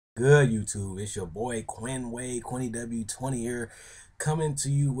good, YouTube? It's your boy Quinn Wade, Quinny W20 here, coming to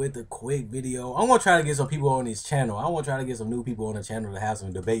you with a quick video. I'm gonna try to get some people on this channel. I want to try to get some new people on the channel to have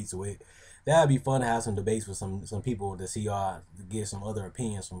some debates with. That'd be fun to have some debates with some people to see y'all get some other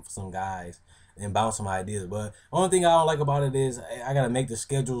opinions from some guys and bounce some ideas. But only thing I don't like about it is I gotta make the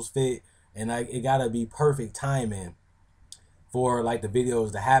schedules fit, and it gotta be perfect timing for like the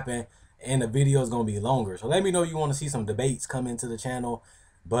videos to happen, and the video is gonna be longer. So let me know you want to see some debates come into the channel.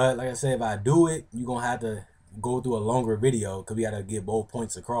 But like I said, if I do it, you're gonna have to go through a longer video because we gotta get both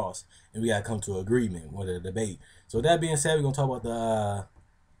points across and we gotta come to agreement with a debate. So with that being said, we're gonna talk about the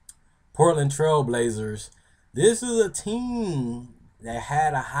Portland Trailblazers. This is a team that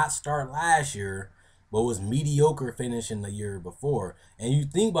had a hot start last year but was mediocre finishing the year before. And you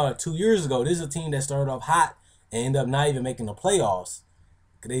think about it, 2 years ago, this is a team that started off hot and ended up not even making the playoffs.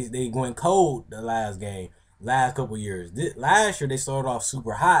 They went cold the last couple years. Last year they started off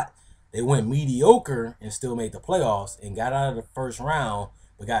super hot. They went mediocre and still made the playoffs and got out of the first round,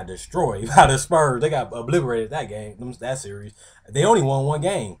 but got destroyed by the Spurs. They got obliterated that series. They only won one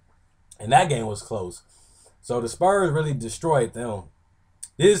game, and that game was close. So the Spurs really destroyed them.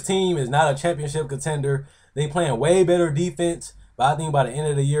 This team is not a championship contender. They playing way better defense, but I think by the end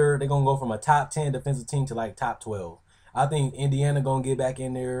of the year, they're going to go from a top 10 defensive team to like top 12. I think Indiana going to get back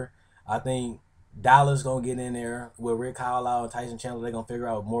in there. I think Dallas going to get in there with Rick Carlisle and Tyson Chandler. They're going to figure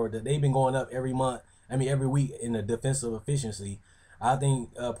out more. They've been going up every week in the defensive efficiency. I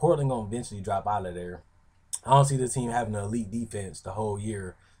think Portland going to eventually drop out of there. I don't see the team having an elite defense the whole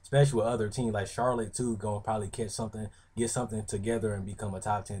year, especially with other teams like Charlotte too going to probably get something together and become a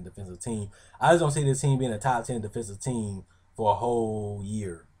top 10 defensive team. I just don't see this team being a top 10 defensive team for a whole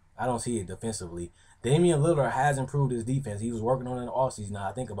year. I don't see it defensively. Damian Lillard has improved his defense. He was working on it in the offseason. Now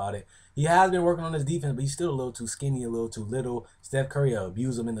I think about it, he has been working on his defense, but he's still a little too skinny, a little too little. Steph Curry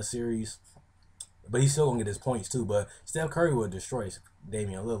abused him in the series, but he's still gonna get his points too. But Steph Curry would destroy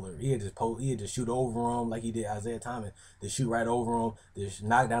Damian Lillard. He'd just shoot over him like he did Isaiah Thomas. Just shoot right over him. Just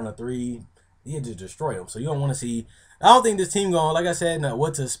knock down a three. He'd just destroy him. So you don't want to see. I don't think this team going. Like I said,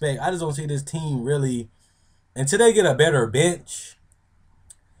 what to expect. I just don't see this team really until they get a better bench.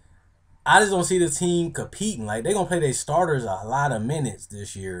 I just don't see the team competing. Like, they're going to play their starters a lot of minutes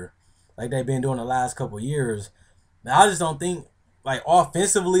this year, like they've been doing the last couple of years. Now, I just don't think, like,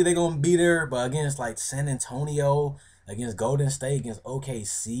 offensively they're going to be there, but against, like, San Antonio, against Golden State, against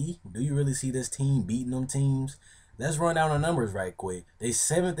OKC, do you really see this team beating them teams? Let's run down the numbers right quick. They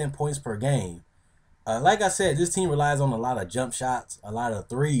 7th in points per game. Like I said, this team relies on a lot of jump shots, a lot of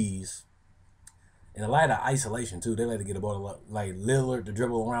threes, and a lot of isolation, too. They like to get the ball, like Lillard, to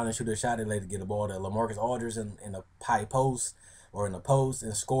dribble around and shoot a shot. They like to get the ball to LaMarcus Aldridge in the high post or in the post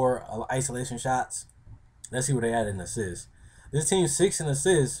and score isolation shots. Let's see where they at in assists. This team's 6th in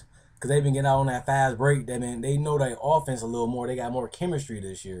assists because they've been getting out on that fast break. They know their offense a little more. They got more chemistry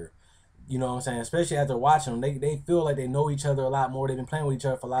this year. You know what I'm saying? Especially after watching them. They feel like they know each other a lot more. They've been playing with each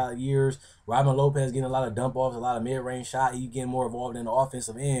other for a lot of years. Robin Lopez getting a lot of dump offs, a lot of mid-range shot. He getting more involved in the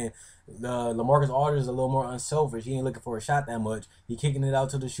offensive end. LaMarcus Aldridge is a little more unselfish. He ain't looking for a shot that much. He kicking it out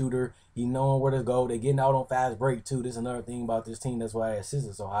to the shooter. He knowing where to go. They getting out on fast break too. This is another thing about this team. That's why assists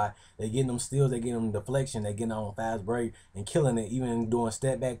are so high. They getting them steals. They getting them deflection. They getting out on fast break and killing it. Even doing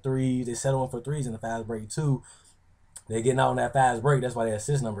step back threes. They settling for threes in the fast break too. They getting out on that fast break. That's why their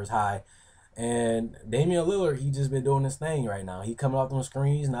assist number is high. And Damian Lillard, he just been doing this thing right now. He coming off them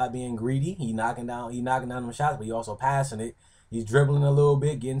screens, not being greedy. He knocking down them shots, but he also passing it. He's dribbling a little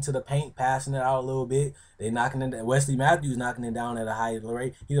bit, getting to the paint, passing it out a little bit. They knocking it. Wesley Matthews knocking it down at a high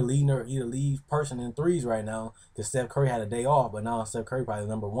rate. He the lead person in threes right now because Steph Curry had a day off, but now Steph Curry probably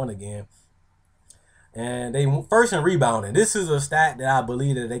 #1 again. And they first in rebounding. This is a stat that I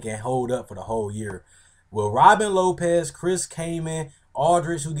believe that they can hold up for the whole year. With Robin Lopez, Chris Kaman,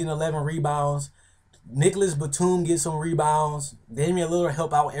 Aldridge, who getting 11 rebounds. Nicholas Batum gets some rebounds. Damian Lillard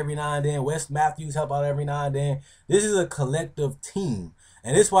help out every now and then. Wes Matthews help out every now and then. This is a collective team.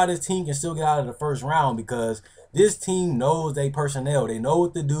 And this is why this team can still get out of the first round, because this team knows their personnel. They know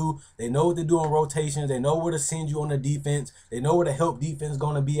what to do. They know what to do on rotations. They know where to send you on the defense. They know where the help defense is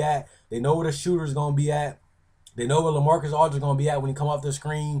going to be at. They know where the shooter is going to be at. They know where LaMarcus Aldridge is going to be at when he come off the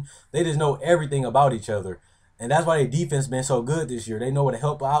screen. They just know everything about each other. And that's why their defense been so good this year. They know where to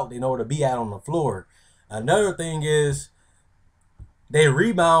help out. They know where to be at on the floor. Another thing is they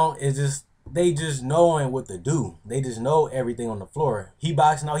rebound is just they just knowing what to do. They just know everything on the floor. He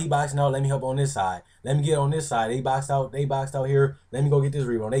boxing out. Let me help on this side. Let me get on this side. They boxed out here. Let me go get this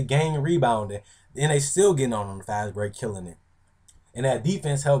rebound. They gang rebounding. And they still getting on the fast break, killing it. And that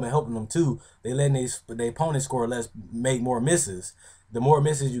defense helping them too. They letting their opponents score less, make more misses. the more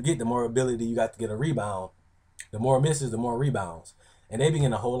misses you get, the more ability you got to get a rebound. The more misses, the more rebounds. And they be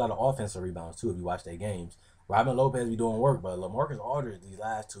getting a whole lot of offensive rebounds too if you watch their games. Robin Lopez be doing work, but LaMarcus Aldridge these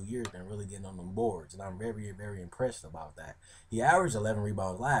last 2 years been really getting on them boards, and I'm very, very impressed about that. He averaged 11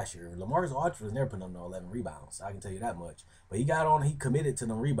 rebounds last year. LaMarcus Aldridge was never putting up no 11 rebounds. I can tell you that much. But he committed to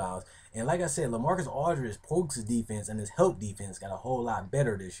them rebounds. And like I said, LaMarcus Aldridge's pokes defense and his help defense got a whole lot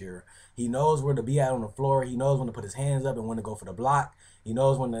better this year. He knows where to be at on the floor. He knows when to put his hands up and when to go for the block. He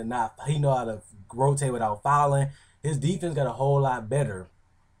knows when to not. He know how to rotate without fouling. His defense got a whole lot better.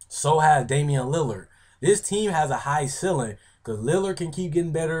 So has Damian Lillard. This team has a high ceiling because Lillard can keep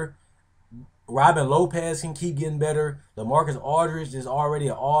getting better. Robin Lopez can keep getting better. LaMarcus Aldridge is already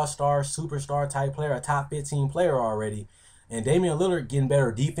an all-star, superstar type player, a top 15 player already. And Damian Lillard getting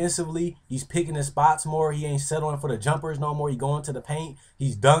better defensively. He's picking his spots more. He ain't settling for the jumpers no more. He's going to the paint.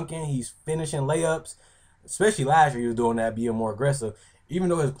 He's dunking. He's finishing layups. Especially last year he was doing that, being more aggressive. Even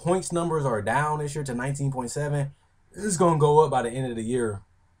though his points numbers are down this year to 19.7, it's going to go up by the end of the year.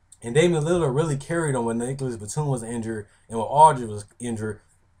 And Damian Lillard really carried them when Nicholas Batum was injured and when Aldridge was injured.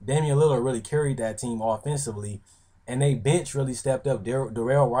 Damian Lillard really carried that team offensively. And they bench really stepped up.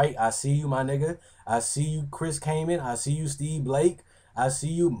 Darrell Wright, I see you, my nigga. I see you, Chris Kaman. I see you, Steve Blake. I see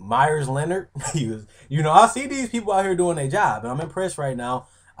you, Myers Leonard. I see these people out here doing their job. And I'm impressed right now.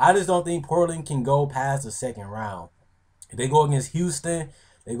 I just don't think Portland can go past the second round. If they go against Houston,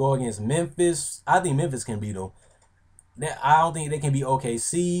 they go against Memphis. I think Memphis can beat them. I don't think they can be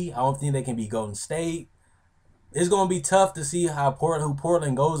OKC. I don't think they can be Golden State. It's going to be tough to see who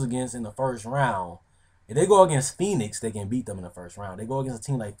Portland goes against in the first round. If they go against Phoenix, they can beat them in the first round. They go against a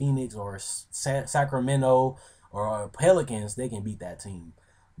team like Phoenix or Sacramento or Pelicans, they can beat that team.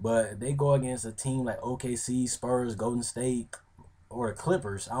 But if they go against a team like OKC, Spurs, Golden State, or the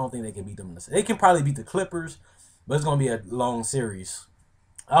Clippers, I don't think they can beat them. They can probably beat the Clippers, but it's going to be a long series.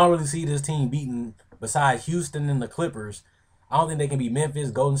 I don't really see this team beating, besides Houston and the Clippers, I don't think they can beat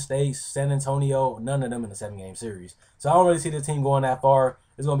Memphis, Golden State, San Antonio, none of them in a 7-game series. So I don't really see the team going that far.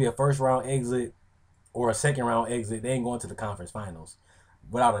 It's going to be a first-round exit or a second-round exit. They ain't going to the conference finals,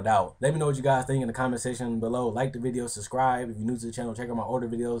 without a doubt. Let me know what you guys think in the comment section below. Like the video, subscribe. If you're new to the channel, check out my older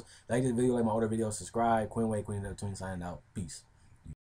videos. Like this video, like my older videos, subscribe. Queen Way, Queen of the Twin signing out. Peace.